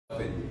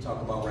and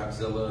talk about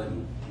Rapzilla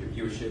and your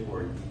viewership,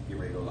 or you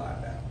ready to go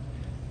live now?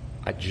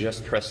 I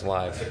just pressed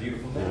live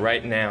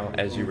right now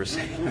as you were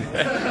saying.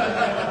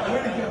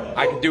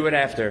 I could do it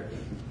after.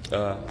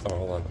 Oh,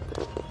 hold on.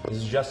 This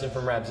is Justin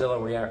from Rapzilla.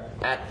 We are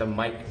at the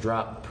Mic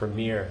Drop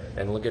premiere,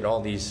 and look at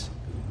all these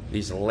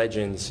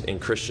legends in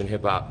Christian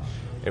hip hop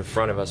in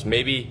front of us.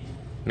 Maybe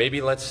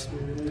let's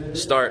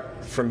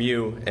start from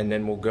you, and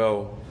then we'll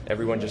go.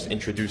 Everyone just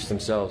introduce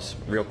themselves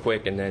real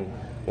quick, and then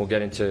we'll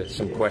get into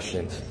some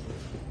questions.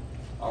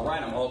 All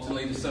right, I'm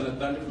ultimately the Son of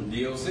Thunder from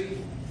DOC.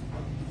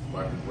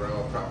 Michael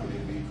Brown, Property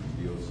Lead from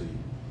DOC.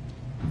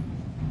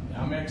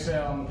 I'm XL,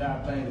 I'm the guy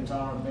playing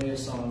guitar and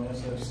bass on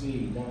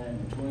S.F.C,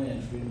 Dynamic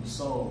Twins, Freedom of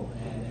Soul,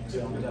 and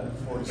XL, I'm got the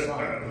 40 song.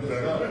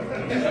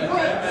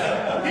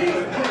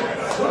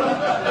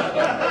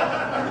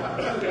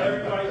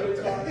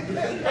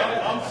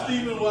 I'm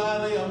Stephen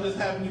Wiley, I'm just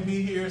happy to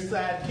be here,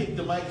 sidekick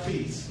to Mike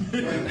Peace.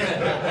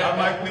 I'm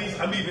Mike Peace,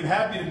 I'm even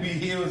happy to be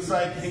here with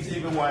sidekick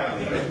Stephen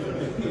Wiley.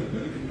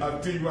 I'm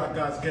P.I.D.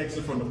 God's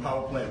Gangstaz from the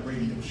Power Plant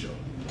Radio Show.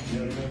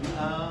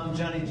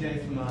 Johnny J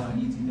from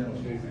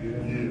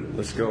ETW.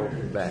 Let's go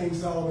back. King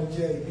Solomon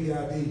J,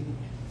 P.I.D.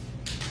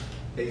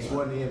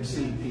 H1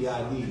 MC,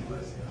 P.I.D.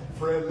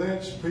 Fred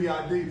Lynch,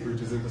 P.I.D.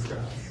 Preachers in the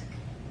Skies.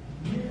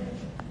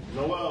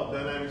 Noel,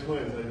 Dynamic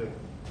Twins.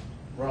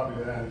 Robbie,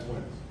 Dynamic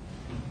Twins.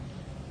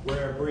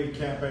 Where Breed,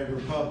 Campaign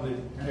Republic,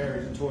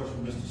 carries the torch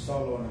from Mr.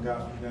 Solo and the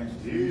Gospel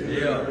Gangstaz.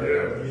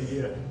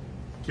 Yeah.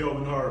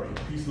 Kelvin Harvey,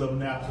 Peace, Love,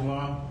 and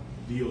Absalom,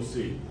 DOC.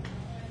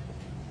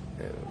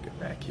 Yeah, we'll get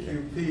back here.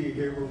 QP,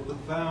 here with the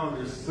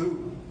founders, Suit,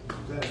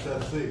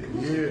 S.F.C.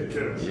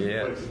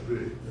 Yeah.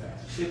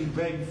 City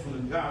Baby from the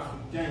Gospel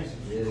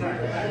Gangstaz.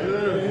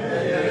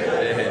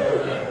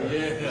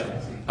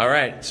 Yeah. All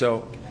right,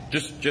 so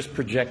just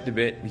project a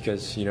bit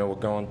because we're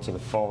going to the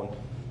phone.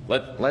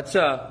 Let's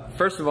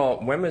first of all,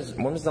 when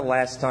was the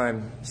last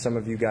time some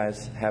of you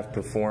guys have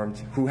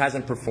performed? Who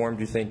hasn't performed,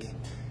 you think,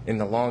 in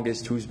the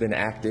longest? Who's been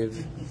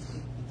active?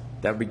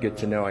 That would be good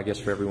to know, I guess,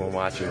 for everyone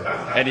watching.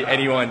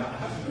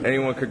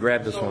 Anyone could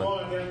grab this one.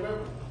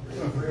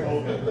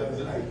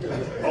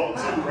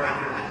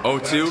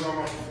 02?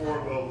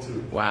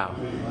 Wow.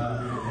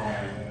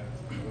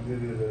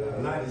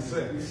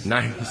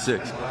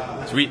 96.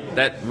 So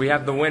we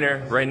have the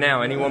winner right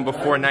now. Anyone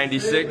before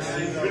 96?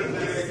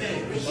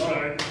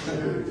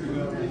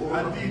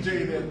 I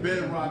DJ'd at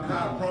Bedrock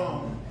High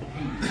Prom.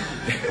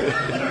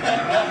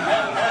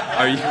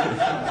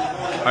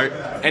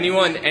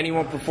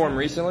 Anyone perform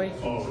recently?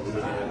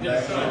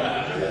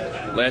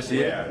 Last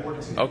year?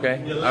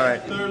 Okay. All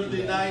right.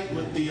 Thursday night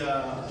with the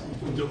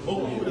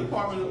Oklahoma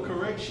Department of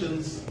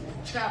Corrections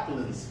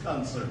Chaplains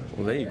concert.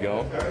 Well, there you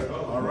go.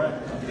 All right.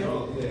 You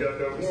got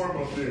that warm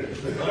up there.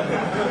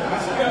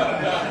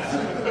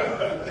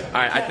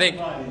 All right.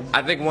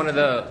 I think one of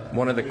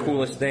the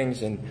coolest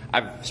things, and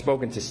I've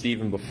spoken to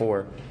Stephen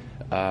before,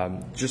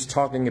 just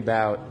talking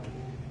about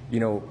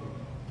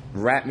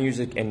rap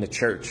music in the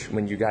church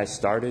when you guys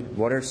started.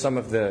 What are some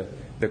of the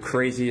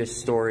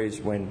craziest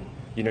stories when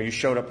you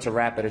showed up to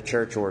rap at a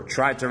church or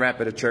tried to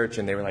rap at a church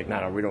and they were like,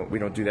 no, we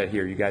don't do that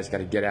here. You guys got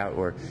to get out,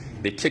 or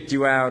they kicked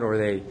you out, or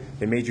they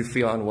made you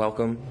feel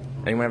unwelcome.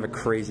 Anyone have a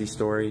crazy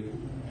story?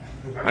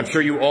 I'm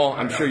sure you all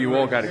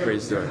got a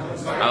crazy story. All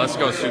right, let's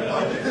go, Sue. All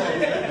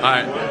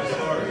right,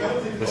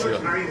 let's go.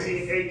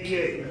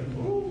 1988.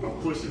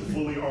 I'm pushing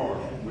Fully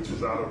Armed, which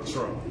was out of the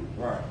trunk.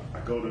 Right. I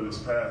go to this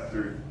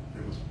pastor.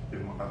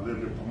 I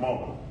lived in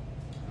Pomona.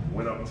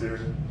 Went up there,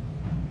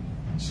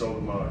 showed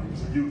him. He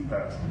was a youth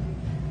pastor.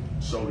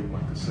 Showed him my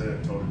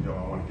cassette. Told him, I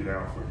want to get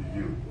out for the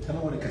youth. Tell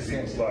me what a cassette.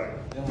 He was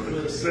like, with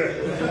a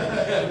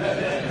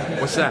cassette.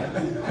 What's that?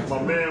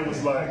 My man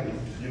was like,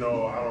 I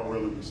don't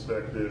really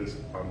respect this.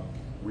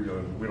 We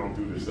don't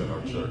do this at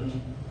our church.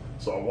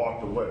 So I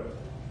walked away,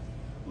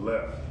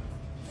 left.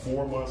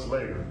 4 months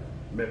later,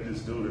 met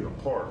this dude in a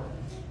park.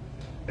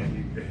 And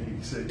he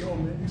said, yo,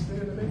 man, you stay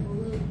in the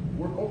neighborhood?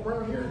 Work over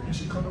around here? You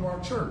should come to our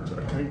church.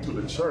 I came to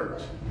the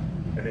church,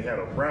 and they had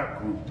a rap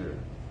group there.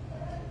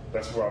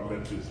 That's where I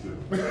met this dude.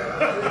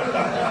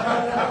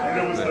 And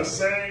it was the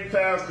same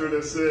pastor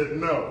that said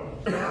no.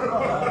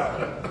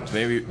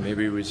 Maybe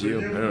it was you.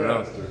 I don't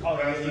know. Oh,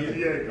 that's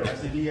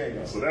the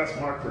Diego. So that's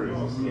my crazy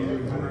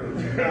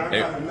story. I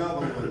got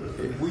another one.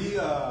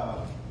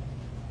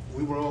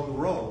 We were on the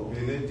road,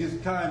 and it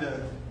just kind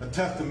of a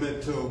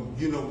testament to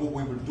what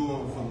we were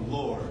doing for the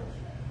Lord.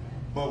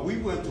 But we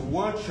went to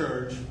one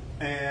church,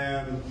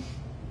 and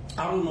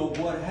I don't know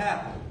what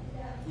happened.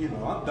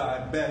 I'm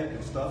diabetic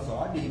and stuff, so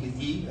I need to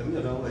eat.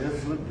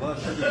 Insulin, blood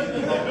sugar.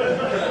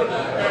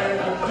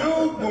 And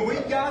dude, when we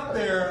got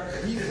there,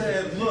 he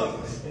said, "Look,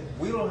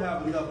 we don't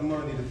have enough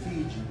money to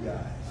feed you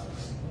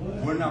guys.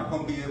 We're not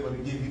going to be able to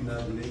give you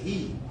nothing to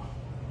eat."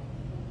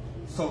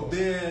 So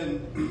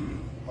then.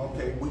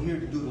 Okay, we're here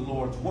to do the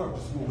Lord's work.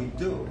 That's what we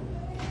do.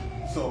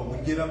 So we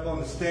get up on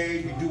the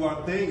stage, we do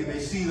our thing, and they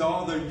see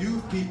all the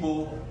youth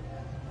people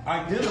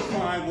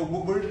identifying with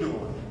what we're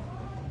doing.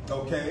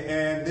 Okay,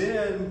 and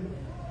then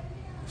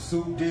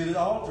Soup did an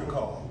altar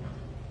call.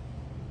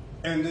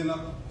 And then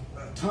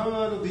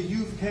ton of the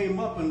youth came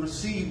up and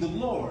received the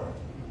Lord.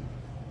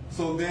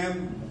 So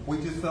then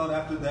we just felt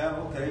after that,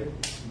 okay,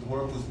 the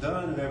work was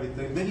done and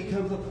everything. Then he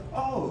comes up,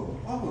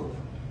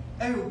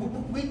 hey,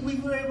 we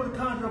were able to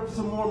conjure up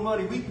some more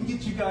money. We can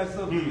get you guys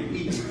something to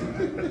eat.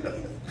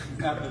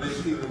 After they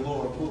see the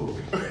Lord food.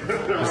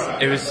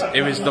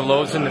 It was the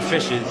loaves and the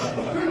fishes.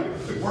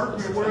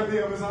 Workman worthy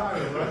of his hire,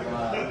 right?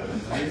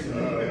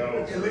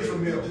 At least a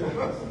meal.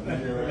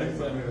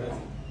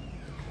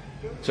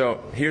 So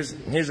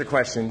here's a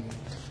question.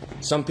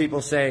 Some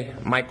people say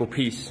Michael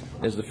Peace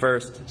is the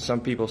first.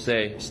 Some people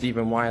say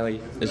Stephen Wiley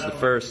is the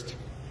first.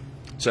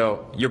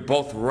 So you're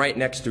both right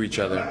next to each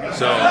other.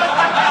 So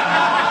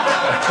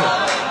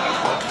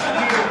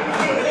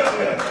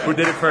who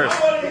did it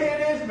first? I want to hear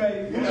this,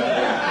 baby.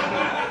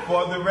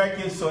 For the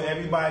record, so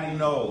everybody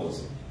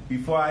knows,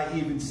 before I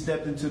even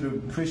stepped into the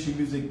Christian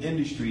music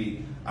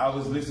industry, I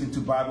was listening to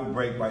Bible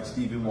Break by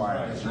Stephen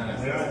Wiley. There's the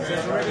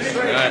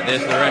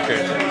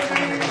record.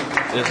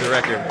 There's the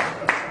record.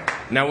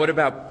 Now, what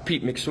about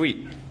Pete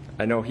McSweet?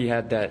 I know he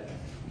had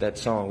that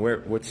song.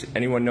 What's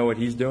anyone know what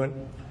he's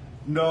doing?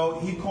 No,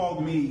 he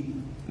called me.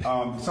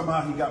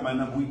 Somehow he got my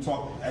number. We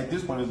talked. At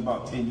this point, it was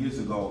about 10 years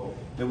ago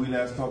that we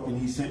last talked,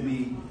 and he sent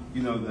me,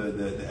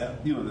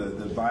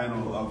 the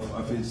vinyl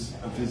of his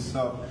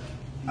stuff.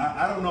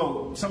 I don't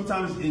know.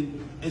 Sometimes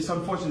it's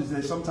unfortunate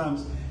that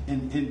sometimes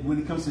when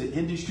it comes to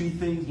industry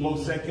things,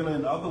 both secular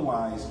and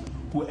otherwise,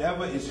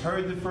 whoever is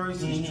heard the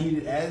first is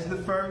treated as the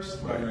first.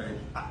 Right.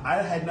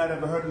 I had not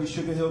ever heard of the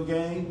Sugar Hill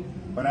Gang,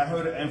 but I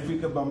heard of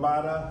Afrika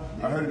Bambaataa,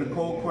 I heard of the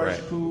Cold Crush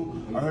Crew,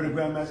 I heard of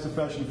Grandmaster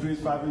Flash and Furious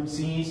 5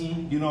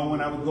 MCs,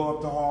 when I would go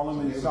up to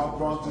Harlem and South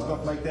Bronx and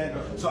stuff like that.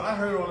 So I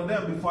heard all of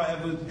them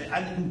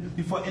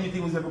before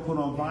anything was ever put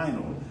on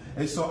vinyl.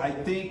 And so I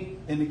think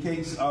in the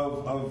case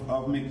of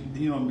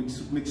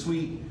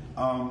McSweet,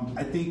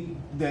 I think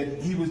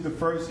that he was the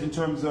first in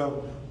terms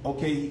of,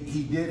 okay,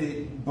 he did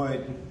it,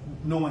 but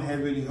no one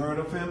had really heard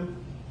of him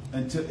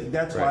until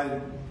that's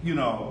why,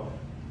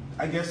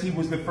 I guess he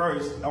was the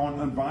first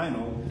on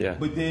vinyl. Yeah.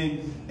 But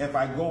then if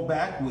I go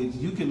backwards,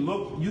 you can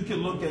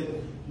look at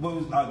what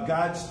was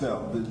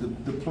Godspell,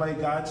 the play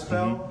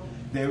Godspell.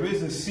 There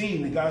is a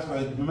scene,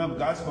 remember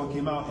Godspell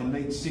came out in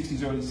late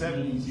 60s, early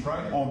 70s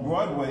on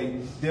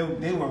Broadway.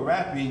 They were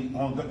rapping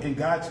in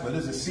Godspell.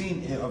 There's a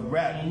scene of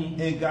rap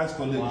in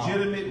Godspell,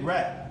 legitimate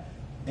rap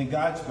in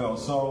Godspell.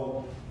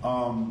 So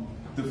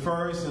the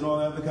first and all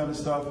that other kind of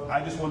stuff,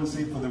 I just want to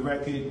say for the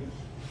record,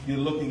 you're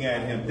looking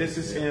at him. This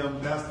is him.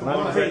 That's the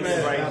one right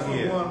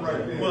here.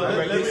 Well,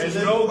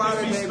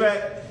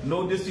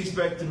 no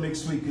disrespect to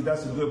McSweet, because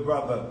that's a good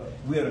brother.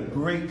 We had a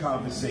great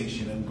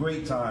conversation and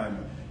great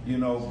time,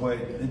 but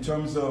in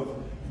terms of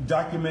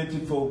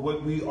documented for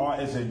what we are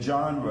as a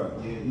genre,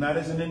 not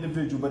as an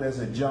individual, but as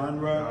a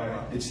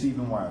genre, it's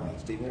Stephen Wiley.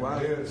 Stephen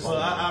Wiley. Well,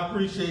 I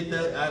appreciate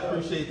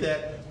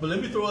that. But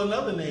let me throw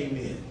another name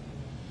in.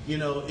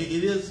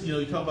 It is,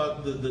 you talk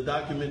about the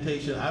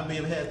documentation. I may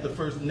have had the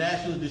first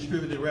nationally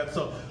distributed rap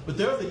song, but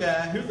there's a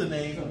guy, here's the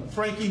name,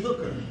 Frankie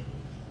Hooker.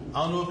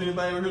 I don't know if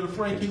anybody ever heard of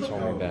Frankie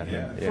Hooker.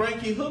 Yeah.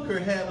 Frankie Hooker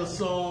had a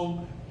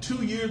song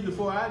 2 years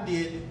before I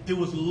did. It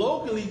was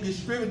locally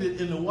distributed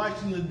in the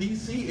Washington,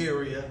 D.C.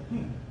 area.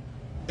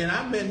 And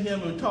I met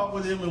him and talked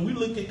with him, and we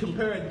looked at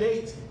comparing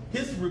dates.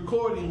 His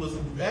recording was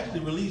actually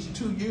released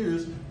 2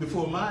 years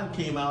before mine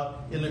came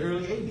out in the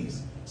early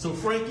 80s. So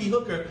Frankie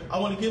Hooker, I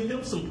want to give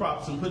him some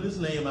props and put his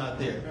name out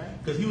there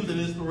because he was an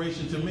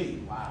inspiration to me.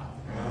 Wow.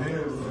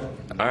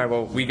 All right,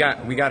 well, we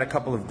got a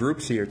couple of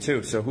groups here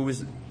too. So who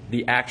was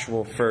the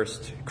actual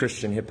first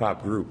Christian hip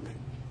hop group?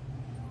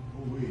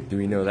 Do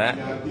we know that?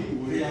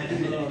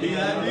 P.I.D.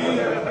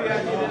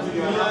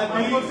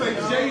 I'm going to say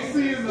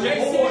JC is the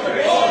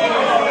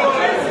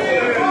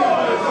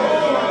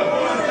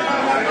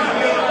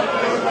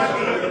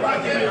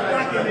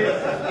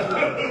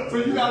So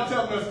you gotta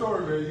tell them that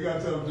story, man. You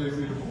gotta tell them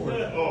JC before.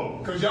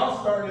 Because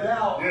y'all started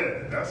out.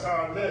 Yeah, that's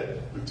how I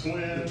met the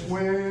twins.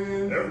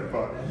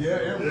 Everybody. Yeah,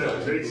 everybody.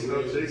 Yeah,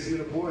 JC and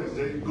the boys,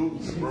 Jay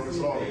Goose, Brother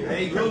Saul.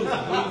 Hey, Goose.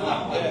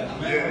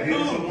 Yeah, he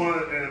was the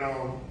one, and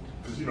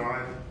because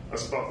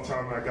that's about the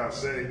time I got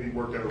saved. He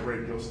worked at a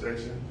radio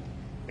station,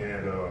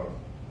 and I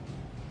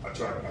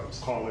was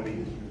calling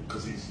him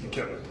because he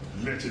kept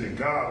mentioning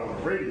God on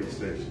the radio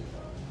station.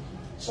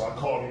 So I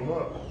called him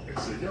up and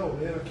said, "Yo,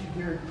 man, I keep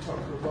hearing you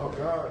talking about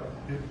God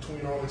in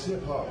between all this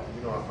hip hop.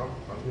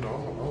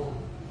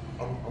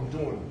 I'm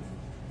doing.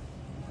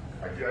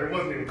 I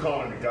wasn't even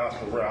calling it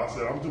gospel rap. I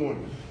said I'm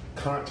doing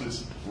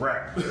conscious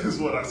rap. Is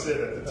what I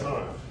said at the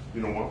time.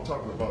 When I'm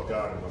talking about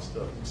God and my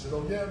stuff." He said,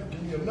 "Oh yeah,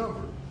 give me a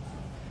number."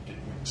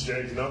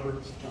 Exchanged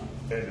numbers,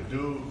 and the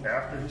dude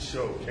after the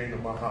show came to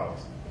my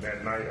house. And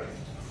that night,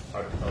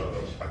 I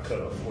cut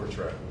a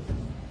 4-track with him.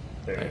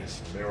 And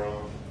they're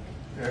on.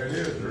 There it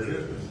is.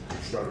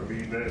 Started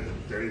meeting that.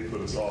 They put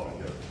us all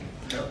together.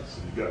 Yep.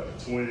 So you got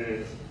the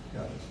twins.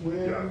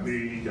 You got me.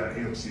 You got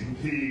MC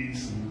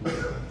Peace.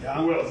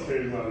 Who else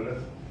came out of that?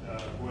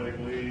 Poetic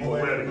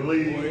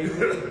League.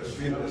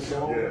 Yeah.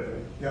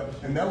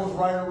 Yep. And that was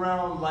right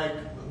around like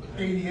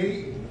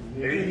 88.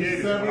 88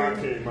 is when I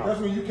came out. That's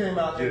when you came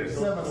out,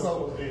 87. Yeah.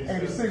 So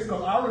 86,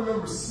 because I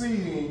remember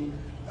seeing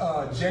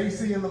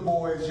JC and the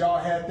boys, y'all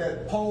had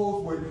that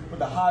pose with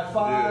the high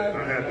five,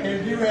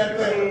 and you had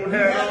that raccoon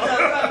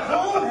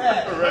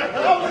hat. And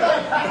I was like,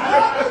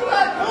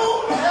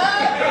 raccoon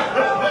hat!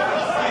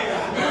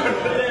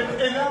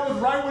 And that was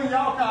right when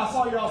y'all, I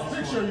saw y'all's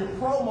picture, your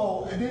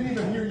promo, and didn't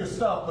even hear your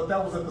stuff, but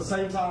that was at the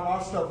same time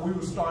our stuff, we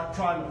would start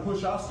trying to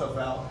push our stuff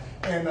out,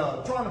 and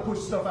trying to push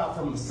stuff out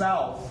from the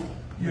South.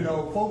 You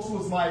know, folks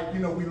was like, you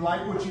know, we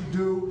like what you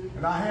do,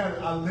 and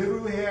I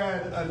literally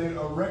had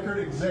a record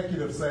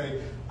executive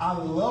say, I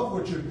love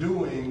what you're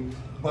doing,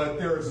 but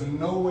there's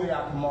no way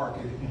I can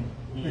market it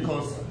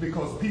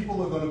because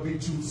people are going to be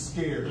too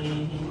scared. The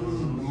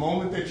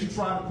moment that you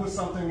try to put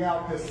something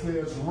out that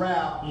says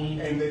rap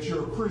and that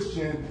you're a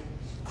Christian,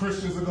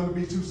 Christians are going to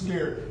be too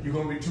scared. You're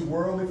going to be too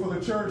worldly for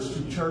the church,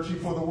 too churchy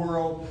for the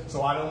world,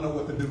 so I don't know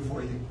what to do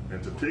for you.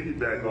 And to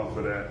piggyback off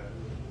of that,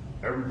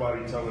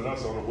 everybody telling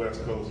us on the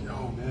West Coast,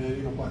 yo, man,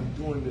 ain't nobody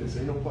doing this.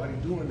 Ain't nobody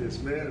doing this,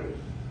 man.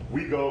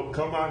 We go,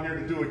 come out here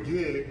to do a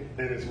gig,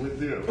 and it's with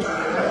them.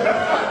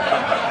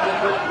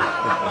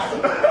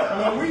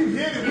 When we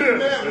hit it,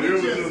 man, we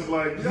just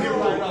like, yo,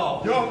 right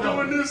off. Y'all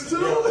doing this too?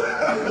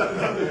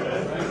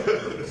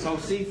 So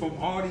see, from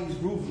all these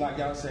groups, like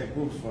y'all said,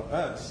 groups for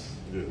us,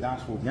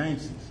 Gospel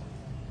Gangstaz,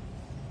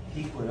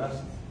 he put us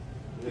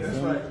in. That's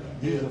right.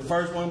 He was the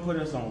first one put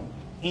us on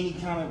any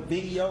kind of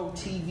video,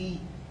 TV.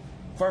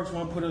 First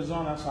one put us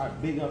on. That's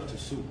like big up to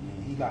Soup, man.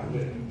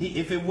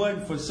 If it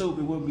wasn't for Soup,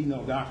 it wouldn't be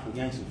no Gospel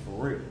Gangstaz for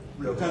real.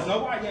 Because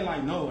nobody didn't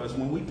like know us.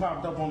 When we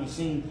popped up on the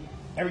scene,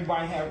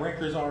 everybody had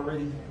records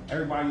already.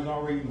 Everybody was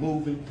already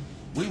moving.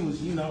 We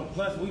was, you know,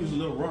 plus we was a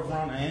little rough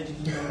around the edges,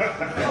 you know.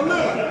 A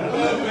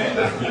little bit.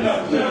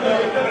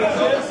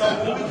 So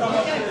when we come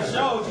up to the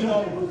shows, you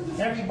know,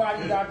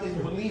 everybody got this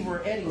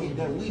believer etiquette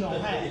that we don't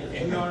have.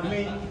 You know what I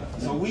mean?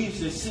 So we used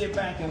to sit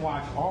back and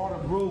watch all the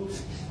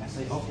groups and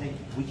say, okay,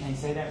 we can't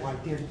say that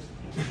right there.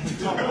 You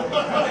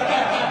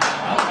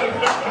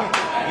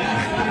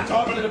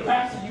talk to the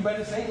pastor, you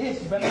better say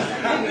this, you better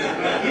say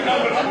that. You know,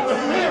 that's what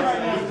we're here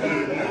right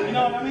now. You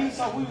know what I mean?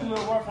 So we was a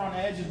little rough on the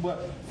edges,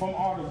 but from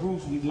all the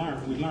groups we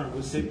learned. We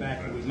sit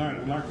back and we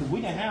learned. Because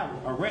we didn't have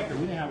a record,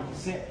 we didn't have a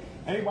cassette.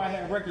 Everybody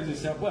had records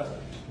except us.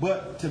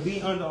 But to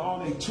be under all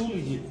their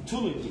tutelage,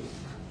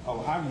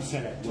 oh, how do you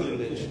say that?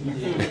 Tutelage.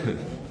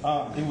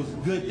 It was a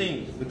good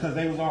thing because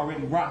they was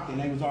already rocking,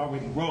 they was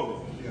already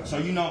rolling. So,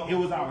 you know, it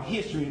was our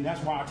history, and that's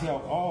why I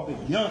tell all the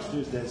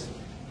youngsters that's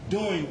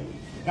doing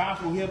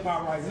gospel hip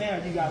hop right now,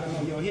 you got to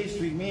know your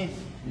history, man.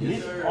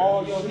 This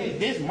all your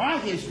this my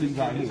history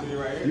right here.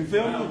 You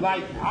feel me?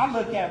 Like, I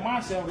look at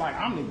myself like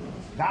I'm the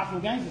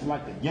Gospel Gangstaz,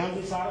 like the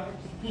youngest out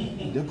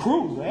of the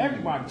crew, of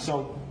everybody.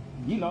 So,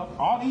 you know,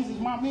 all these is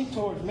my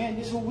mentors, man.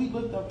 This is what we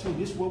looked up to.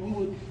 This is what we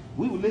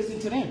would listen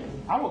to them.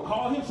 I would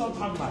call him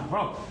sometimes like,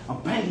 bro, I'm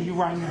banging you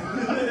right now.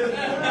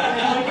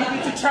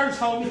 Get to church,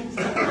 homie.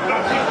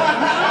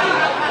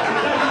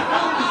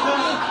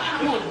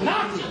 It was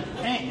knocking.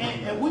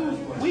 And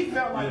we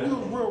felt like we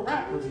was real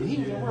rappers. And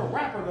he was a real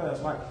rapper to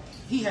us. Like,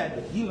 he had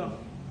the, you know,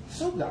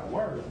 Soup got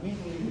words, man.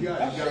 You got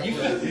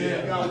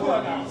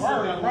words,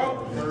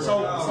 bro.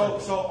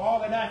 So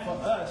all of that for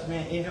us,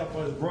 man, it helped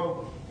us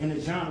grow in the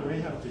genre.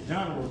 It helped the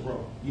genre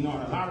grow. You know,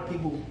 and a lot of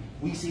people,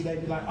 we see they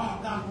be like, oh,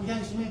 Gospel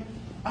Gangstaz, man,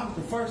 I was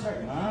the first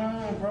record.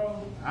 Nah, bro.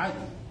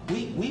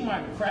 We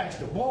might have crashed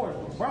the board,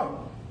 but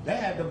bro, they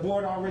had the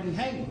board already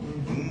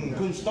hanging,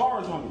 putting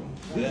stars on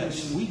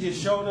it. We just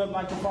showed up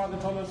like the Father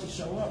told us to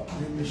show up.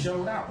 We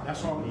showed out.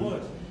 That's all it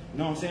was. You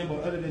know what I'm saying?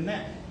 But other than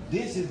that,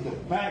 this is the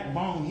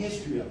backbone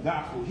history of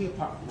gospel hip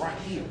hop right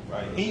here.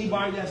 Right.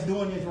 Anybody that's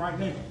doing this right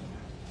now,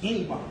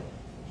 anybody.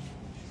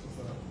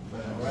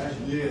 Right.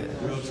 Yeah.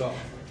 Real talk.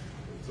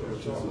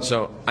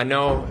 So I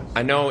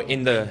know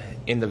in the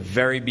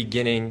very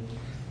beginning,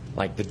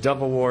 like the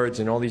Dove Awards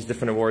and all these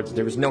different awards,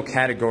 there was no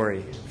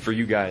category for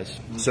you guys.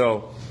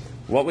 So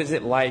what was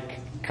it like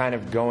kind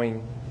of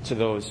going to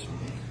those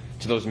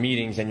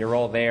meetings and you're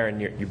all there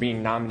and you're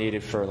being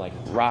nominated for like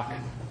rock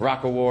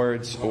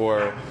awards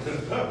or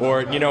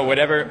you know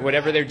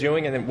whatever they're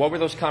doing, and then what were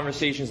those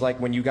conversations like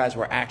when you guys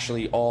were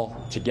actually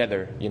all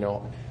together? You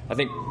know, I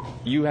think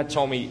you had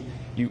told me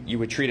you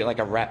would treat it like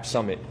a rap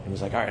summit. It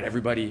was like, all right,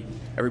 everybody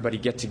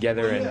get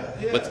together and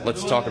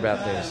let's talk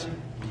about this.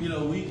 You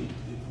know,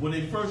 when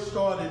they first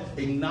started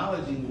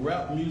acknowledging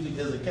rap music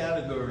as a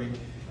category,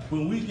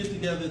 when we get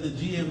together at the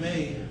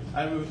GMA,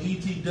 I remember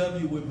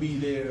ETW would be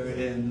there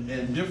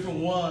and different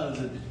ones,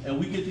 and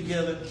we get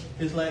together.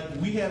 It's like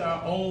we had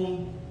our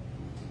own.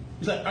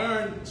 It's like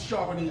iron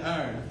sharpening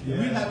iron. Yeah.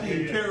 We have to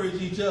encourage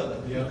each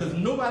other because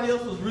nobody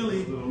else was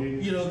really,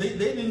 you know, they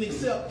didn't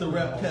accept the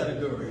rap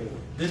category.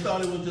 They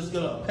thought it was just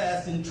a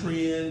passing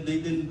trend. They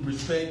didn't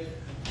respect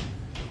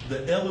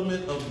the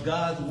element of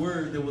God's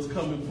word that was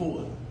coming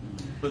forth.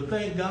 But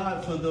thank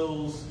God for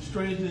those,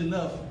 strangely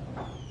enough,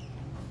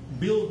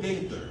 Bill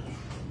Gaither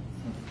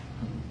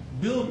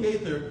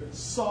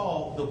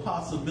saw the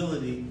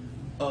possibility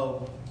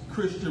of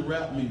Christian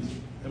rap music.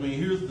 I mean,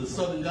 here's the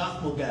Southern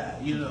Gospel guy,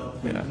 you know.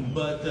 Yeah.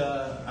 But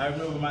I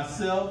remember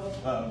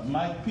myself,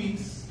 Mike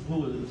Peace, who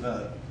was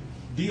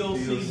DOC,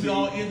 we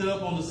all ended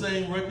up on the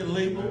same record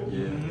label.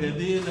 Yeah. And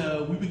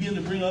then we began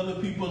to bring other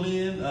people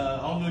in.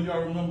 I don't know if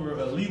y'all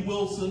remember Lee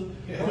Wilson,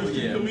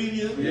 Christian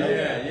comedian.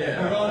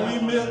 Yeah. We're on Lee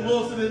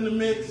Wilson in the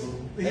mix.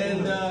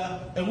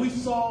 And we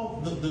saw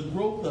the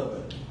growth of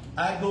it.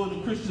 I go to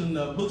the Christian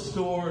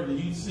bookstore and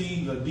you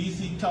see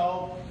DC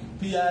Talk,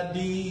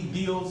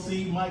 P.I.D,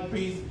 DOC, Mike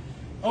Peace.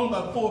 Only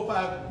about 4 or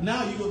 5.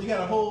 Now you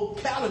got a whole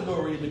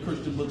category in the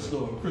Christian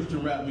bookstore,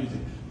 Christian rap music.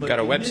 But got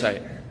a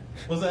website.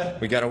 What's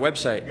that? We got a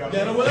website. Got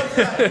a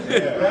website.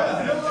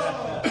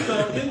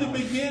 So in the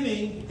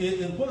beginning,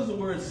 what does the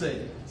word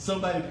say?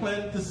 Somebody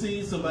planted the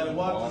seed, somebody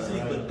watered the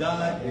seed, but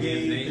God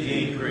gave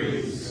the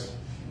increase.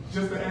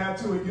 Just to add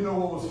to it, you know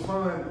what was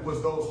fun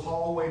was those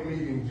hallway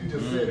meetings. You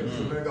just said it just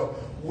a minute ago.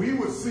 We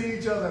would see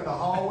each other in the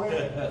hallway,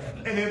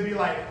 and it'd be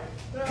like,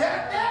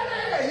 "Cat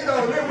Daddy," you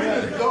know. And then we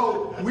just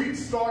go. We'd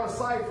start a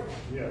cipher,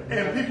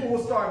 and people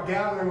would start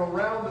gathering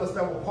around us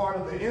that were part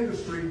of the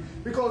industry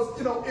because,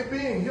 you know, it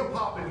being hip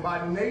hop and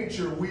by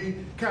nature, we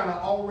kind of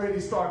already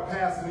start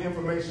passing the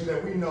information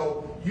that we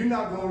know. You're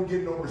not going to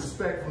get no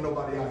respect from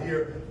nobody out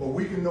here, but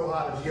we can know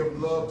how to give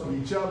love to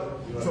each other.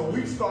 So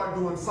we start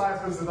doing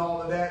ciphers and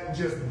all of that and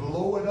just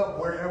blow it up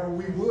wherever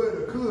we would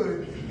or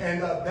could.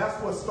 And that's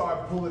what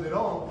started pulling it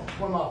on.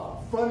 One of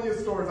my funniest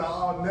stories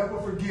I'll never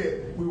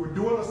forget, we were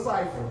doing a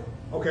cipher.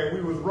 Okay,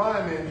 we was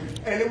rhyming,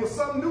 and it was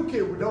some new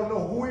kid. We don't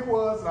know who he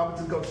was, and I was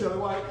just going to tell you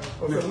why.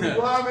 So we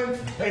rhyming,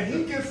 and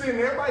he gets in, and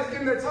everybody's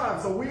getting their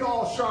time. So we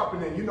all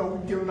sharpening, you know,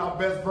 we giving our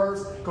best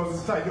verse, because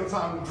it's like your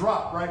time to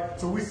drop, right?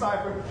 So we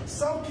ciphered.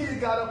 Some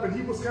kid got up, and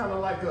he was kind of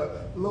like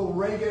a little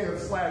reggae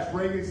slash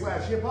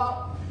hip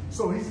hop.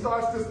 So he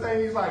starts this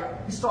thing, he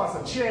starts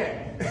a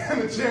chant.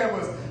 And the chant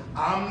was,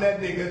 "I'm that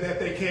nigga that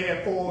they can't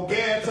afford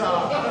gas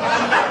time."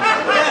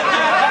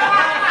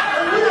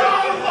 And we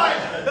all was like,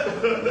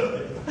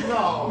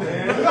 no,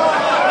 man. No!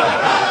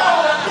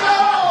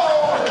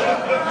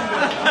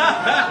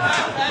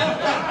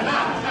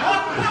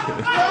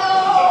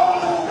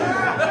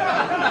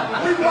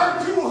 We work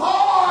too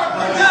hard!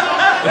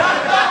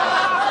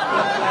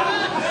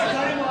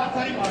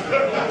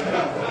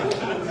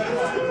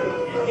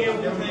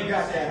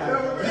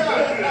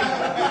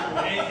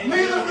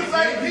 Needless to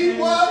say, he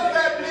was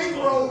that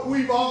Negro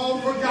we've all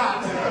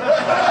forgotten.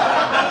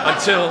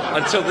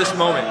 Until this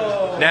moment.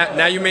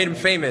 Now you made him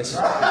famous.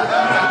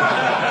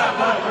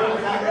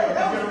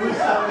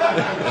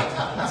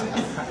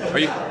 Are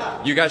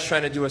you guys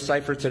trying to do a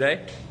cipher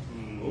today?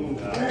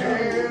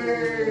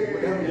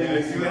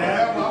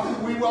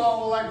 We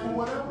all like for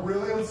whatever.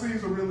 Real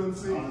MCs are real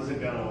MCs.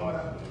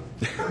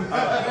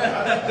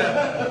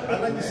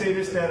 I'd like to say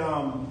this, that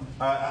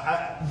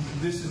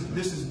this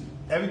is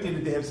everything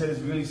that they have said is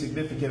really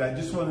significant. I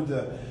just wanted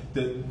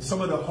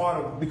some of the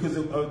heart of, because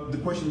of the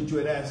question that you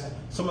had asked,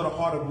 some of the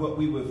heart of what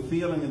we were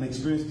feeling and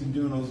experiencing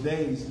during those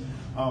days.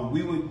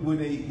 We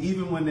would,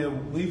 even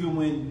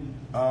when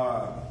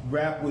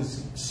rap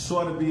was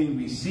sort of being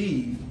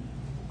received,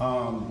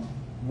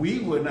 we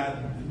were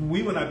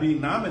not being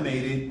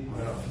nominated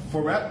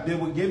for rap. They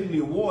were giving the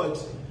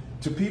awards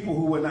to people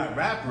who were not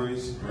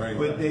rappers,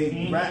 but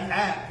they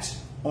rapped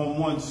on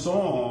one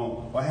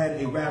song or had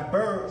a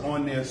rapper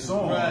on their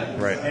song,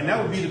 and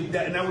that would be and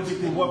that would get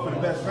the award for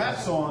the best rap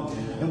song.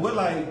 And we're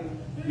like,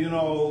 you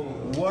know,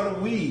 what are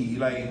we,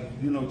 like,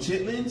 you know,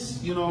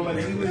 chitlins, you know,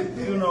 like we would,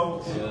 you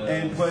know,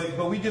 and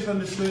but we just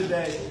understood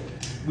that.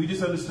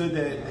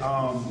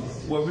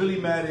 What really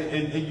mattered,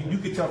 and you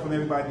could tell from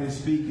everybody that's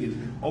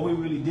speaking, all we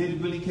really did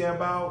care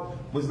about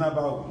was not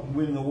about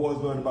winning awards,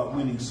 but about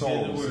winning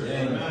souls.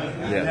 And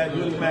that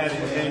really mattered.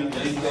 And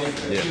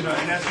you know,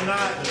 and that's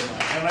not,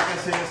 and like I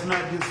said, it's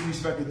not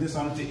disrespect or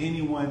dishonor to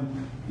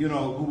anyone, you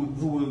know,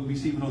 who were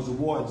receiving those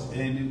awards.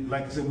 And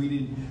like I said,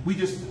 we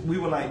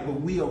were like, but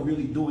we are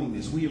really doing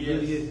this. We are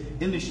really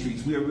in the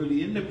streets. We are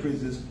really in the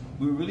prisons.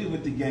 We were really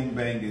with the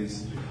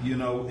gangbangers, you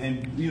know,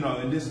 and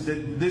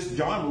this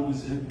genre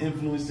was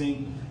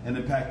influencing and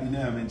impacting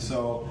them, and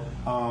so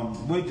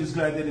we're just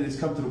glad that it has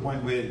come to the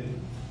point where,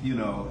 you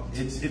know,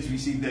 it's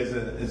received as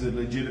a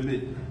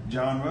legitimate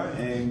genre,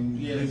 and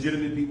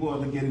legitimate people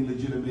are getting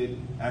legitimate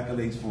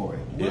accolades for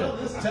it. Well,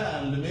 it's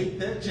time to make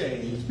that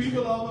change.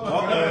 People all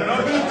over. No,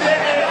 he did.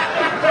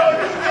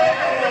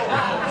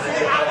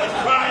 See, I was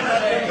trying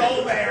to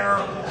go there.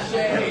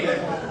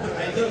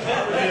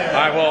 All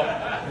right, well.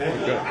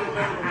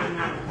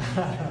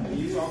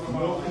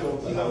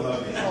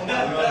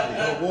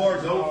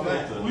 Awards,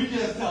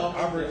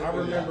 I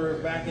remember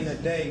back in the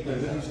day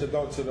when we used to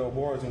go to the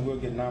awards and we'll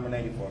get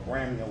nominated for a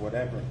Grammy or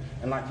whatever.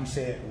 And like you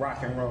said,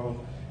 rock and roll,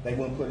 they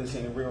wouldn't put us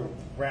in the real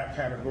rap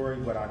category,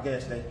 but I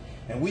guess they.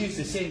 And we used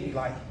to sit and be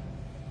like,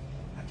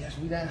 I guess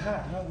we that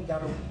hot, huh? We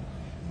gotta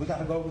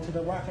go over to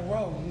the rock and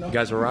roll. You know? You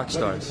guys are rock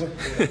stars.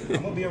 I'm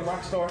gonna be a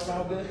rock star,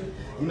 sound good?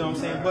 You know what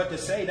I'm saying? But to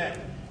say that,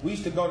 we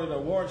used to go to the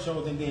award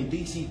shows, and then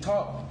DC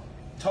Talk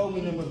told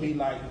me them would be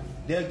like,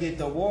 they'll get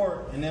the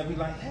award and they'll be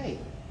like, hey,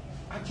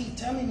 I keep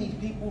telling these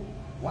people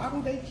why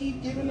do they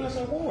keep giving us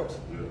awards?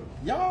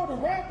 Y'all the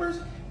rappers,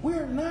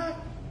 we're not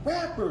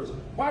rappers.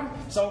 Why?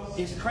 So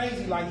it's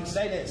crazy, like you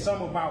say that,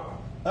 something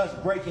about us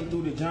breaking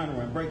through the genre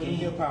and breaking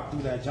hip hop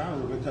through that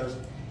genre, because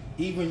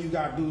even you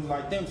got dudes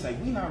like them say,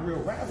 we not real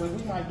rappers,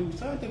 we might do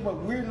something, but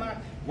we're not.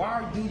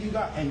 Why do you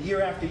got? And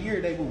year after year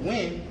they would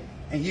win,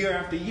 and year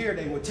after year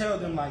they would tell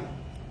them like,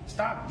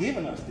 stop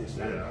giving us this,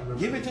 like,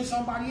 give it to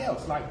somebody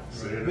else, like,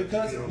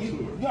 because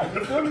you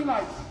feel me,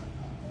 like,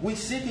 we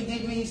sick of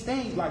getting these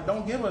things, like,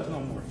 don't give us no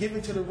more, give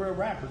it to the real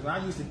rappers. And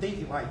I used to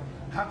think like,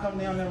 how come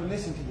they'll never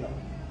listen to y'all?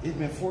 It's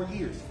been 4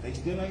 years, they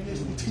still ain't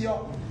listening to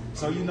y'all.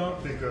 So you know, I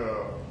think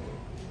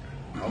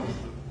I was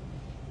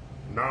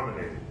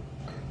nominated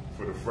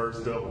for the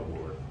first Dove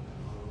Award,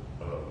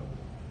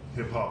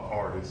 hip hop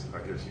artist, I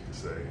guess you could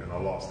say, and I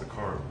lost to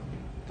Carmen.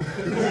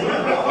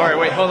 All right,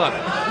 wait, hold on.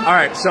 All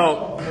right,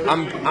 so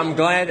I'm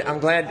glad.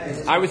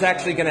 I was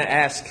actually going to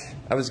ask.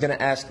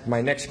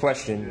 My next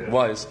question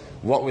was,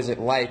 what was it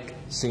like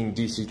seeing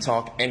DC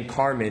Talk and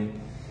Carmen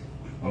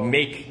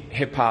make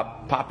hip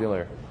hop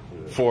popular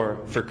for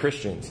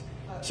Christians?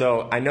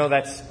 So I know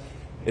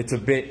it's a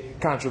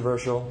bit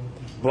controversial,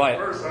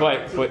 but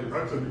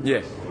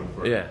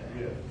yeah.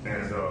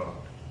 And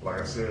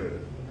like I said,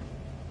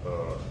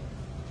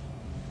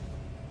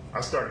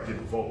 I started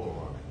getting vocal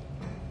on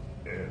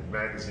it, and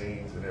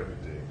magazines and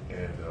everything.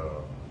 And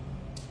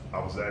I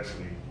was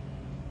actually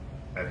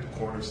at the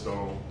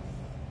Cornerstone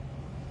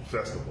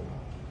Festival,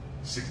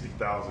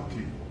 60,000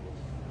 people,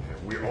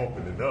 and we're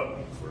opening up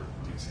for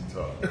DC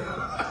Talk.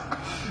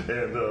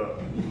 And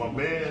my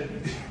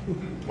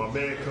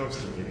man comes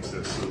to me and he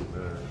says, "Sue,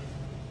 man,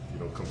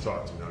 come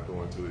talk to me." I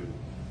go into it.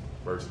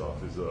 First off,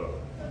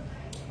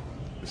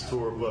 his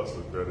tour bus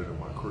look better than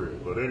my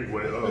crib. But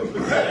anyway,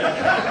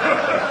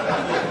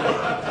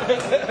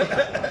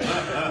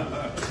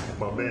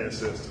 my man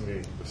says to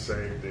me the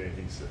same thing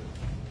he said.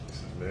 He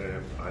says,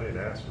 "Man, I didn't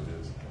ask for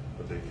this,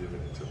 but they're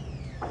giving it to me."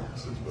 He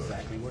says, "But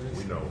exactly what it is.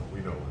 We know what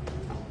it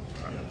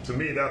is." To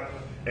me, that,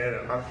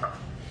 and I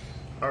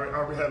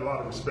had a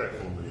lot of respect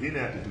for him, but he didn't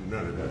have to do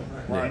none of that.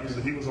 Right.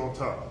 He was on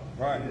top.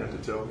 Right. He didn't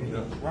have to tell me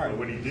nothing. Right. But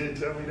when he did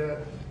tell me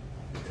that,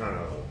 it kind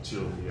of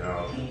chilled me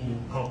out,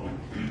 humbled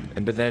me.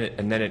 And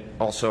then it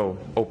also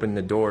opened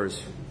the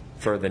doors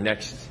for the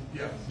next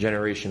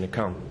generation to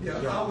come. Yeah,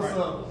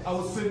 I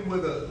was sitting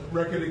with a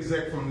record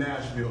exec from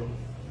Nashville,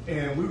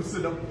 and we were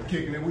sitting up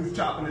kicking it, we was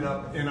chopping it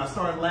up, and I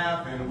started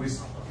laughing, and we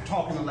was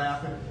talking and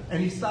laughing,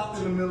 and he stopped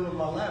in the middle of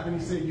my laugh, and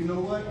he said, "You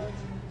know what?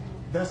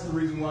 That's the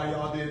reason why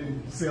y'all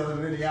didn't sell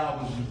any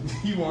albums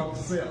you wanted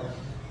to sell."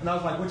 And I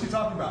was like, "What you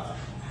talking about?"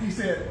 He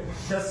said,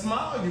 "That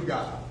smile you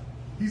got."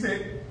 He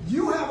said,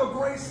 "You have a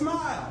great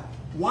smile.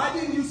 Why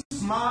didn't you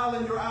smile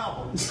in your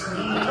albums?" Did you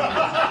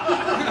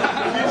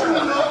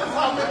notice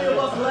how many of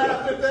us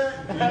laughed at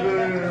that?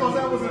 Because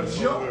that was a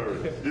joke.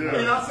 Yeah.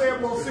 And I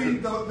said, well, see,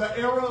 the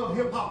era of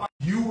hip-hop,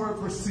 you were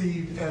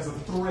perceived as a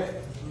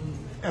threat,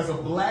 as a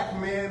black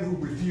man who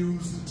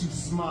refused to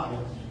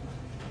smile.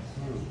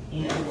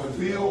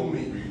 Feel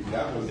me.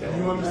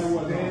 You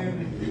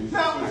understand?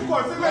 Now, of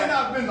course, it may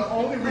not have been the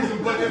only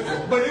reason, but it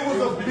was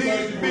a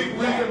big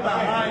reason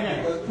behind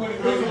it. It was a big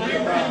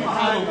reason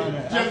behind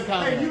it. Just,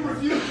 hey, you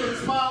refuse to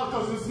smile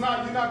because it's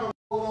not, you're not going to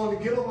go along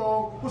to get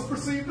along, was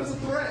perceived as a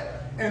threat.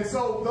 And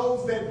so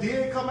those that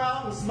did come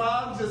out and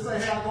smile and just say,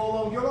 "Hey, I go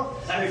along, get along,"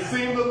 they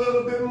seemed a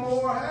little bit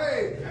more,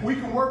 "Hey, we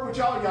can work with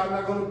y'all. Y'all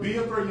not going to be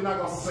a threat. You're not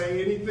going to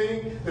say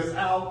anything that's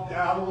out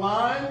of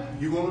line.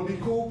 You're going to be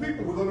cool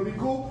people. We're going to be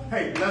cool.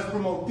 Hey, let's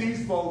promote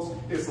these folks.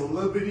 It's a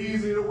little bit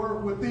easier to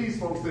work with these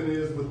folks than it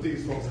is with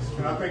these folks."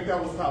 And I think that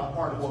was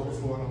part of what was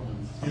going on.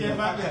 Yeah, if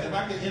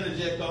I could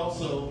interject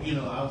also,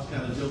 I was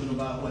kind of joking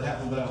about what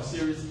happened, but I was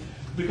serious.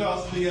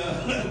 Because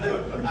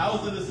I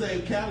was in the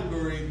same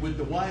category with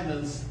the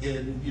Winans,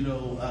 and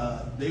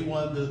they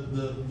won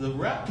the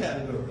rap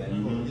category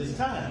for this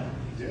time.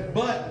 Yeah.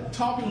 But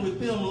talking with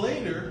them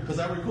later, because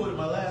I recorded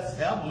my last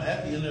album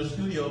actually in their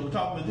studio,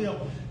 talking with them,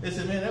 they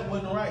said, "Man, that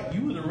wasn't right.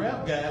 You were the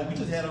rap guy. We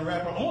just had a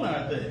rapper on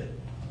our thing,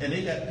 and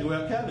they got the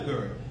rap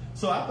category."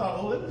 So I thought,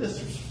 oh, let me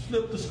just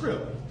flip the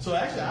script. So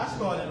actually, I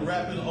started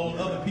rapping on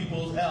other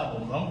people's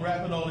albums. I'm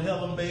rapping on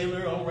Helen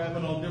Baylor. I'm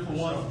rapping on different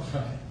ones.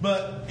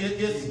 But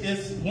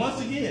it's once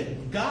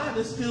again, God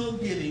is still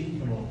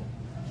getting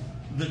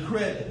the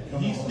credit.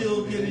 He's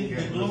still getting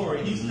the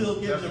glory. He's still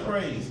getting the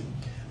praise.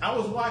 I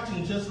was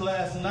watching just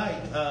last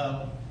night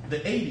the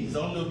 80s. I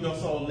don't know if y'all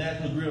saw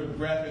National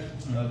Geographic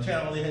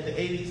channel. They had the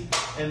 80s,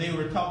 and they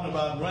were talking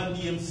about Run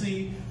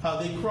DMC, how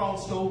they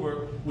crossed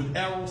over with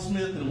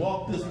Aerosmith and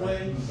Walk This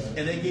Way,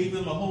 and they gave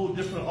them a whole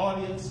different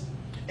audience.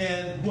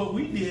 And what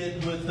we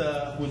did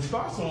with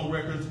Star Song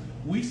Records,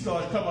 we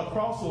started coming a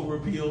crossover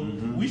appeal.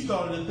 We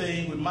started a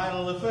thing with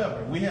Milo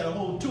Lefebvre. We had a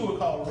whole tour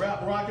called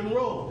Rap, Rock, and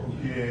Roll.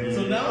 Yeah.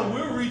 So now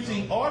we're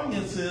reaching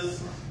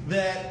audiences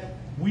that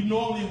we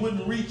normally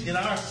wouldn't reach in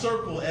our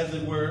circle, as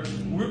it were.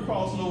 We're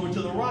crossing over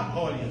to the rock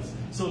audience.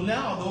 So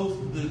now those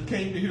that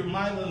came to hear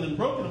Mylan and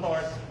Broken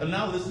Heart are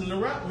now listening to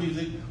rap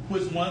music,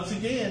 which once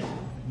again,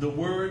 the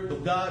word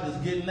of God is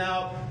getting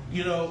out.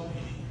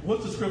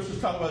 what's the scriptures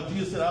talk about?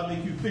 Jesus said, I'll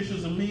make you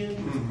fishers of men.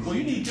 Well,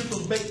 you need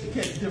different bait to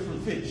catch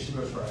different fish.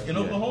 That's right. In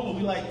Oklahoma,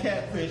 we like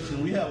catfish,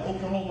 and we have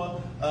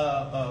Oklahoma,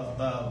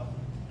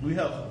 we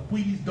have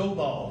P.I.D's dough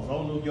balls. I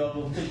don't know if y'all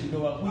know fish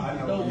dough balls.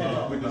 P.I.D's dough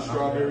balls. With the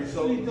strawberry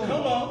soda.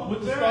 Come on,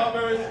 with the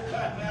strawberries.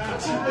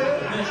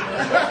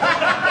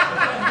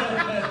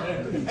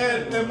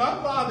 and my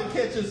father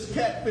catches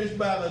catfish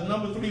by the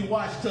number 3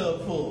 wash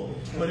tub full.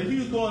 But if he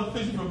was going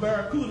fishing for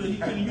barracuda, he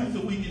couldn't use the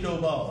P.I.D dough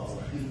balls.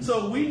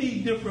 So we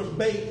need different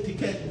bait to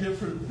catch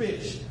different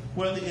fish.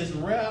 Whether it's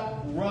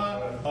rap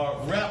rock, or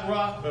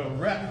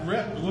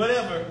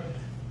whatever,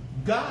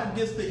 God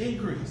gets the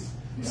increase.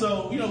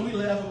 So, we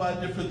laugh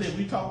about different things.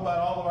 We talk about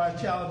all of our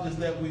challenges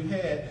that we've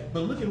had,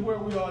 but look at where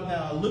we are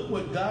now. Look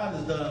what God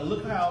has done.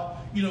 Look how,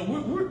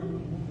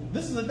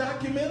 this is a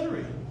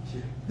documentary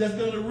that's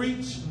going to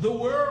reach the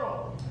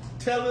world,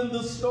 telling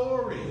the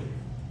story.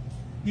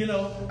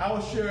 I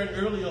was sharing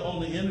earlier on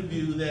the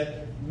interview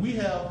that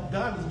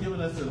God has given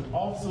us an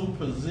awesome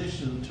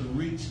position to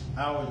reach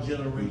our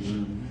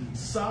generation.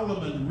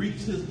 Solomon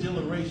reached his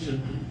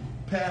generation,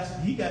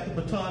 he got the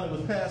baton that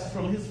was passed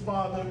from his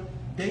father,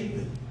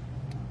 David.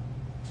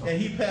 And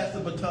he passed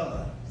the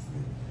baton.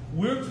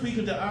 We're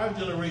speaking to our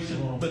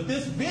generation, but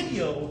this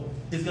video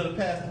is going to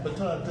pass the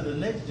baton to the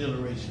next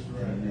generation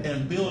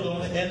and build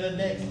on it, and the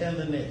next, and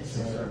the next.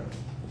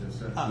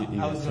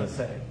 I was going to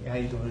say, how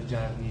you doing,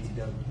 John from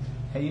ETW?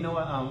 Hey, you know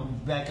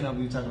what? Backing up,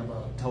 you were talking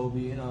about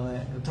Toby and all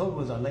that. Toby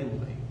was our label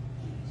mate.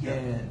 Yeah.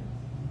 And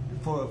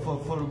for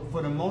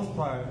the most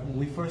part, when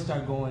we first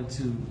started going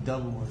to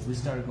Doubleworth, we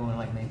started going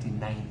like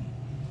 1990.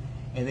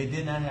 And they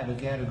did not have a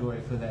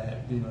category for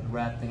that, the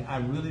rap thing. I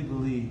really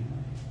believe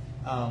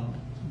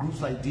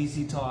groups like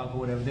DC Talk or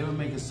whatever, they were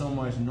making so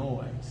much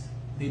noise.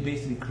 They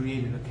basically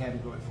created a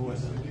category for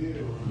them. You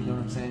know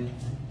what I'm saying?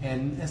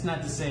 And that's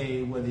not to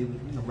say whether he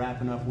was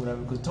rapping up or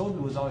whatever, because Toby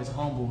was always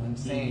humble and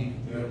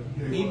saying,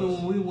 even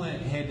when we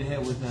went head to head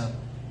with them,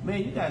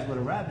 man, you guys were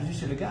the rappers, you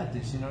should have got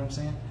this, you know what I'm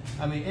saying?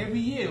 I mean, every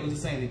year it was the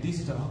same.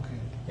 DC Talk, okay.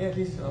 Yeah,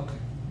 DC Talk,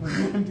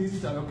 okay.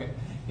 DC Talk, okay.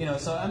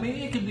 So I mean,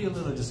 it could be a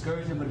little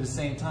discouraging, but at the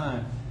same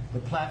time, the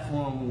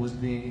platform was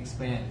being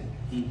expanded.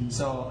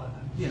 So,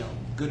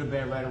 good or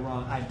bad, right or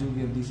wrong, I do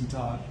give DC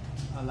Talk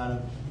a lot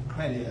of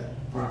credit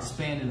for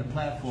expanding the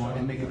platform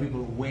and making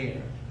people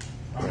aware.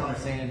 You know what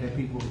I'm saying? That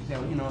people,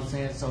 you know what I'm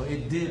saying? So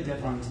it did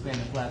definitely expand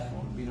the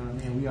platform. You know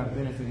what I mean? We are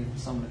benefiting from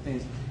some of the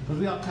things because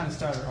we all kind of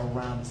started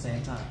around the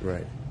same time.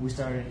 Right. We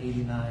started in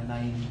 89,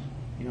 90.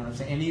 You know what I'm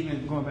saying? And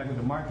even going back to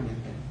the marketing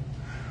thing,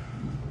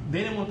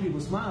 they didn't want people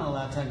smiling a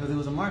lot of times because it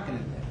was a marketing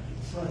thing.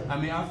 I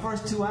mean, our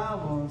first 2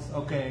 albums,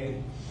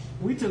 okay,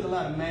 we took a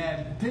lot of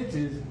mad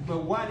pictures,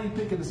 but why did he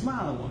pick the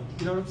smiling one?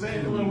 You know what I'm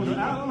saying?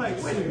 I'm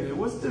like, wait a minute,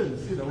 what's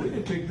this? We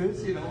didn't pick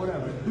this,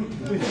 whatever.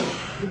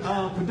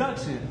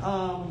 Production,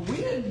 we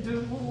didn't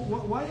do,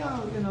 why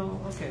y'all,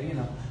 okay,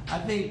 I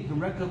think the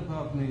record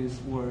companies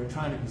were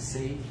trying to be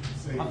safe.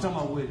 I'm talking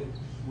about with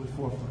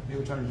Forefront. They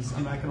were trying to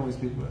be, I can always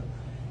speak with it.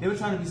 They were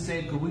trying to be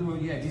safe because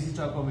we had DC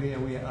Talk over here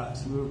and we had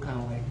us. We were kind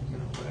of like,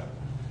 whatever.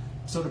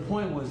 So the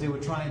point was they were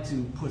trying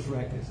to push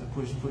records and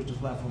push the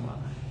platform out.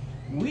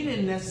 We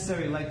didn't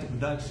necessarily like the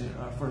production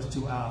our first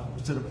 2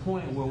 albums to the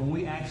point where when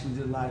we actually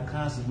did live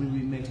concerts, we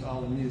remixed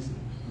all the music.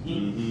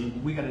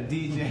 We got a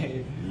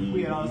DJ,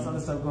 we had all this other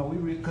stuff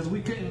going. Because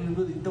we couldn't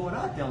really throw it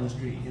out there on the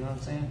street, you know what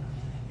I'm saying?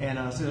 And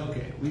I said,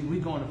 okay, we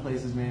going to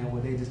places, man,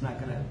 where they just not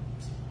gonna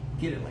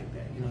get it like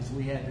that, So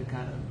we had to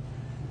kind of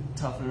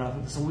toughen it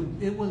up. So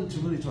it wasn't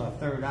really to our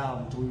 3rd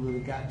album until we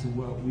really got to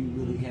where we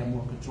really had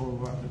more control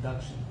of our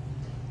production.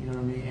 You know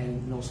what I mean?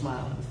 And no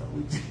smiling and stuff.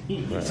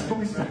 So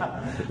we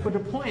stopped. But the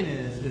point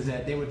is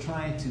that they were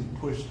trying to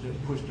push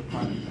the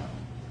product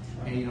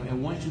out. And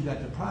and once you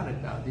got the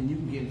product out, then you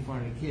can get in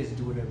front of the kids and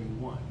do whatever you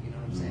want. You know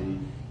what I'm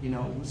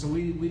saying? So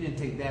we didn't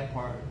take that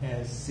part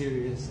as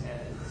serious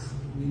as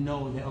we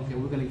know that okay,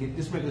 we're gonna get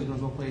this record's gonna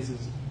go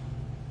places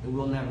that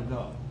we'll never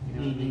go. You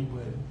know what I mean?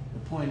 But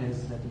the point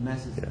is that the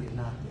message is getting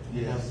out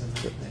there. Yes.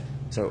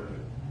 So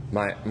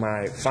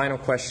my final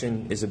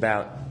question is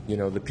about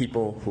the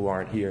people who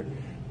aren't here.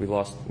 We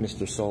lost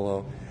Mr.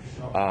 Solo.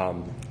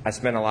 I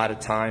spent a lot of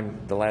time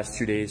the last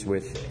 2 days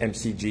with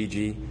MC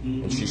Gigi,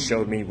 and she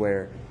showed me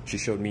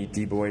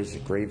D-Boy's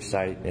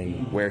gravesite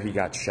and where he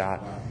got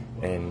shot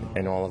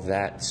and all of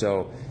that.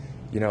 So,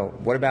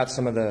 what about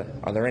some of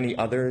are there any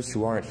others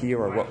who aren't here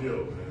or what?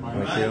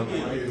 Mike Hill.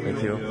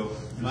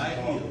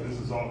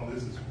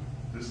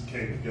 This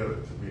came together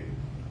to me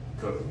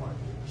because of Mike Hill.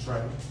 That's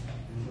right.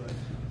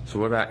 So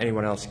what about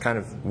anyone else? Kind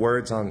of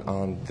words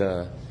on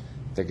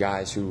the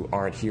guys who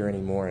aren't here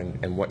anymore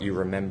and what you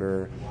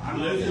remember.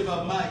 Let's hear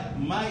about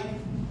Mike,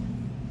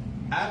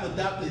 I've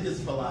adopted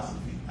his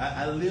philosophy.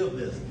 I live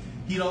this.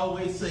 He'd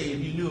always say, if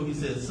you knew him, he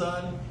said,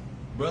 son,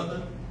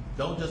 brother,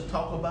 don't just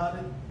talk about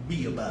it,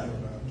 be about it.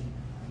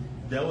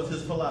 That was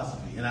his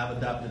philosophy, and I've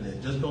adopted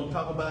it. Just don't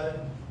talk about it,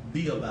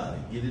 be about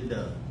it. Get it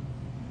done.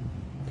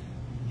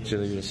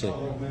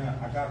 Man,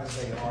 I gotta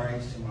say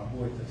RH to my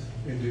boy,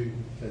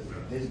 because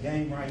this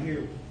game right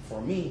here, for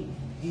me,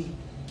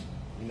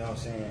 You know what I'm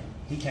saying?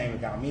 He came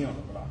and got me on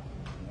the block.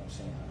 You know what I'm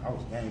saying? I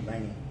was gang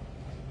banging,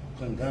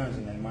 putting guns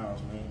in their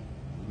mouths, man.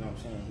 You know what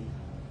I'm saying?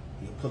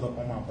 He'd pull up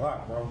on my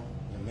block, bro,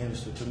 and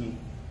minister to me.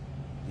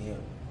 He'll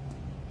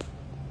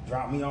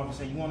drop me off and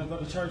say, you want to go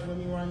to church with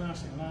me right now? I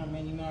said, nah,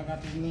 man, you know, I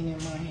got this meaning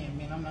in my hand,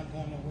 man. I'm not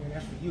going nowhere.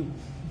 That's for you.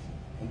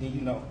 And then,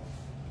 you know,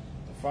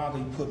 the Father,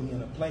 he put me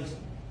in a place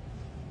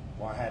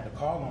where I had to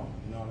call on him,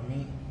 you know what I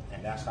mean?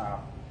 And that's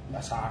how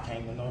I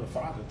came to know the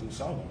Father, through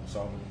solo.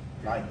 So,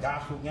 like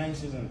gospel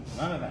gangsters and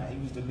none of that. He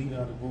was the leader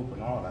of the group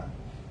and all that.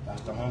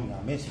 That's the homie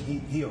I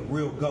mentioned. He a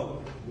real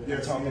GOAT.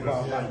 Yes, talking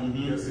about like,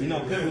 yes, you know,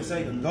 people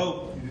say the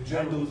GOAT.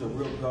 That dude's a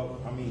real GOAT.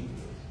 I mean,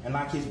 and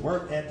like his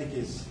work ethic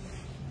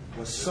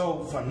was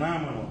so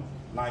phenomenal.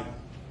 Like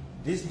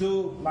this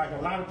dude, like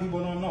a lot of people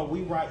don't know,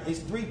 it's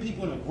 3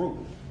 people in the group.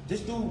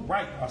 This dude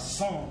write a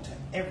song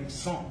to every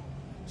song.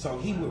 So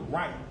he would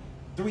write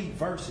 3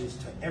 verses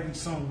to every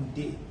song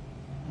we did.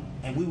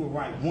 And we would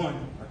write 1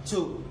 or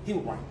 2, he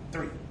would write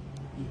 3.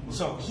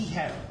 So he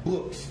had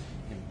books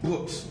and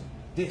books,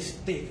 this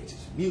thick,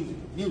 just music.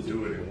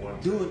 Do it in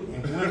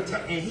one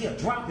take. And he'll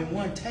drop in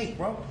 1 take,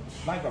 bro.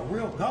 Like a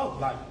real GOAT.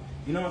 Like,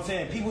 you know what I'm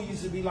saying? People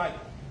used to be like,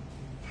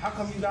 how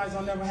come you guys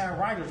don't never have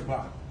writer's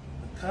block?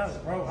 Because,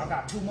 bro, I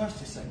got too much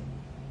to say.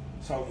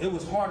 So it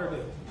was harder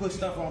to put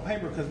stuff on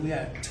paper because we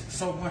had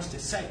so much to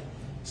say.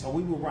 So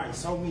we would write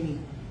so many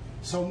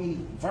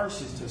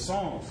verses to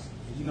songs,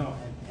 you know,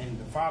 and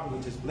the Father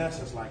would just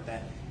bless us like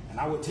that. And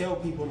I would tell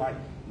people, like,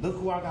 look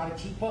who I got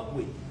to keep up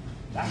with.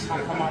 That's how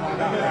come I don't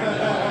got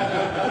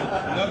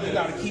right. You know, you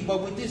got to keep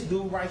up with this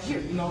dude right here.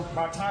 You know,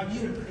 by the time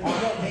you on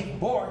your 8th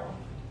board,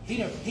 he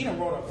done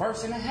wrote a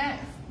verse and a half.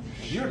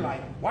 And you're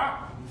like,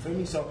 wow, you feel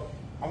me? So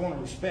I want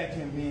to respect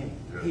him, man.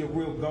 He a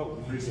real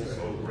GOAT, man. So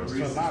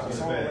a lot of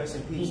soul, rest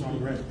in peace on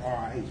the rest of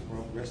R.I.H.,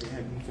 bro. Rest in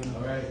heaven, you feel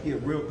me? Right. He a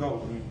real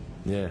GOAT, man.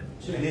 Yeah.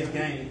 And this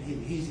game,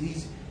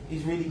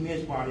 he's really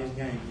missed by this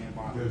game, man.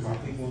 By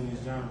people in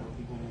this genre,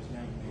 people in this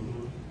game,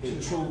 man.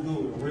 He's a true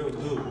dude, a real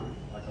dude.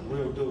 Like a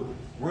real dude.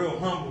 Real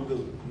humble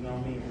dude. You know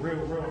what I mean?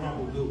 Real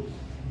humble dude.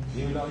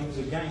 Even though he was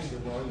a gangster,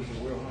 bro, he was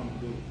a real humble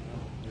dude.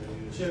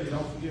 Chevy,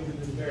 don't forget we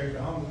just buried the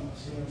homie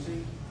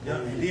CMC. Yeah,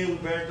 and then we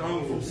buried the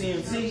homie from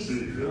CMC.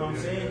 You know what I'm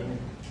saying?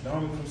 The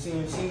homie from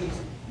CMC,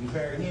 we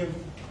buried him.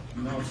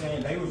 You know what I'm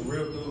saying? They was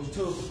real dudes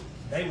too.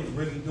 They was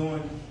really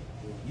doing,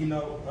 you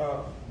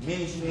know,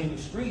 ministry in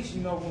the streets.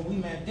 You know, when we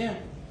met them,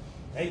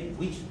 when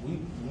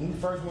we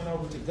first went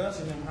over to Gus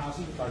and them house,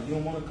 he was like, you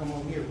don't want to come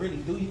over here, really,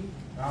 do you?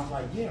 And I was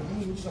like, yeah,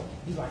 homie, what you?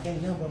 He's like,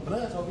 ain't nothing but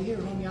bloods over here,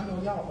 homie. I know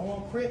y'all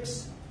all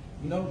Crips.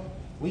 You know,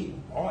 we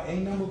all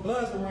ain't nothing but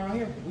bloods around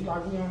here. We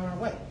on our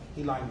way.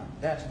 He like, no,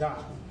 that's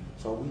gospel.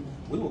 So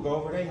we will go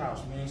over their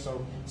house, man.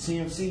 So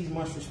CMC's,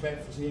 much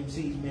respect for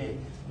CMC's, man.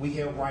 We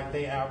helped write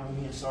their album,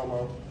 me and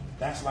Solo.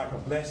 That's like a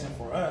blessing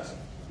for us.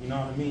 You know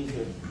what I mean?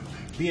 To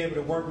be able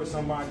to work with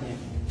somebody and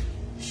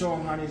show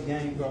them how this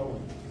game go,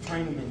 and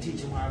train them and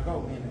teach them how it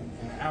go, man.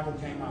 And the album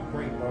came out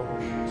great, bro.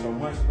 So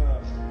much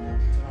love to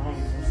the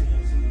homie from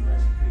CMC.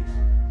 Rest in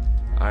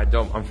peace. I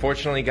don't.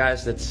 Unfortunately,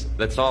 guys,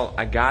 that's all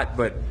I got.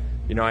 But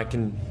you know, I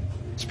can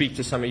speak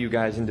to some of you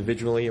guys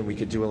individually, and we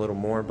could do a little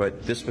more.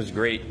 But this was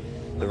great.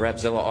 The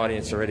Rapzilla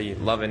audience already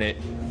loving it.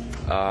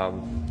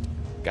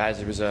 Guys,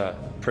 it was a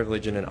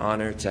privilege and an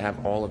honor to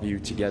have all of you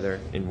together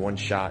in one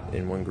shot,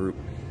 in one group.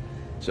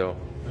 So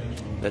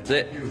that's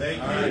it.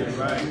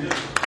 Thank you.